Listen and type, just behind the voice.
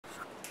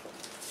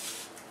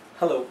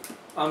Hello,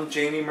 I'm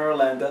Jamie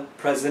Marulanda,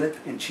 President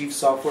and Chief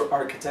Software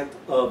Architect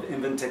of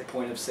Inventek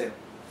Point of Sale.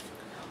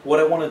 What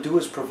I want to do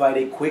is provide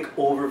a quick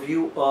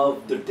overview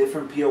of the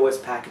different POS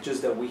packages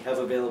that we have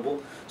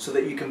available so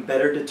that you can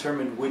better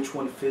determine which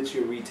one fits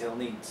your retail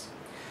needs.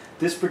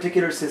 This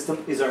particular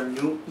system is our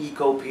new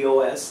Eco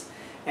POS,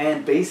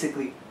 and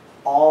basically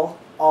all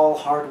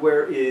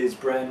hardware is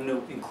brand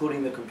new,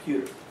 including the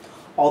computer.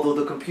 Although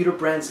the computer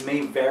brands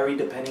may vary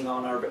depending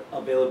on our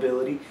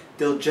availability,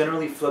 they'll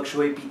generally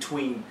fluctuate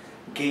between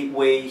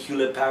Gateway,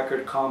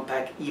 Hewlett-Packard,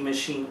 Compaq,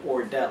 eMachine,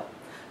 or Dell.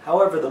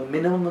 However, the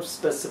minimum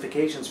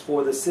specifications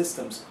for the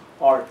systems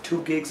are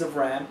 2 gigs of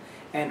RAM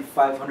and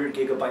 500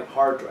 gigabyte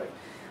hard drive.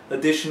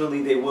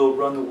 Additionally, they will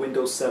run the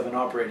Windows 7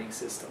 operating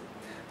system.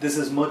 This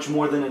is much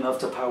more than enough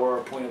to power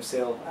our point of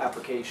sale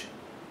application.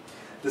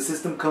 The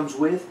system comes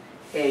with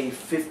a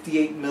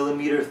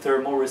 58mm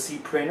thermal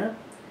receipt printer,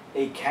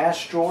 a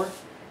cash drawer,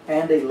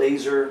 and a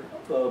laser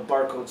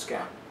barcode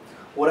scanner.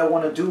 What I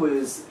want to do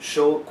is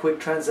show a quick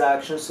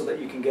transaction so that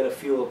you can get a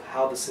feel of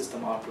how the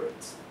system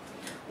operates.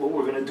 What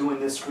we're going to do in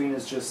this screen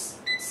is just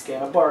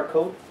scan a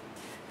barcode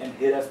and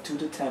hit F2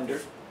 to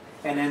tender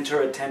and enter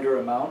a tender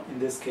amount, in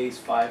this case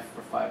 $5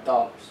 for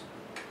 $5.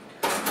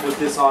 What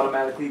this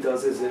automatically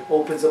does is it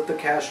opens up the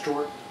cash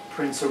drawer,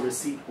 prints a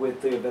receipt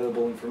with the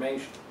available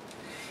information.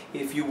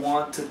 If you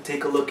want to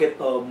take a look at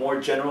a more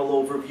general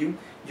overview,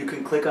 you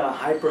can click on a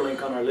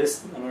hyperlink on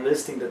our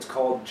listing that's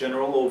called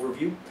General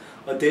Overview.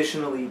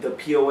 Additionally, the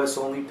POS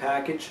only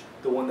package,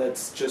 the one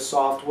that's just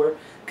software,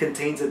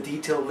 contains a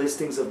detailed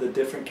listings of the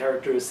different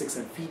characteristics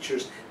and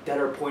features that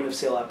our point of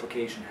sale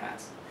application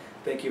has.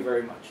 Thank you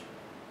very much.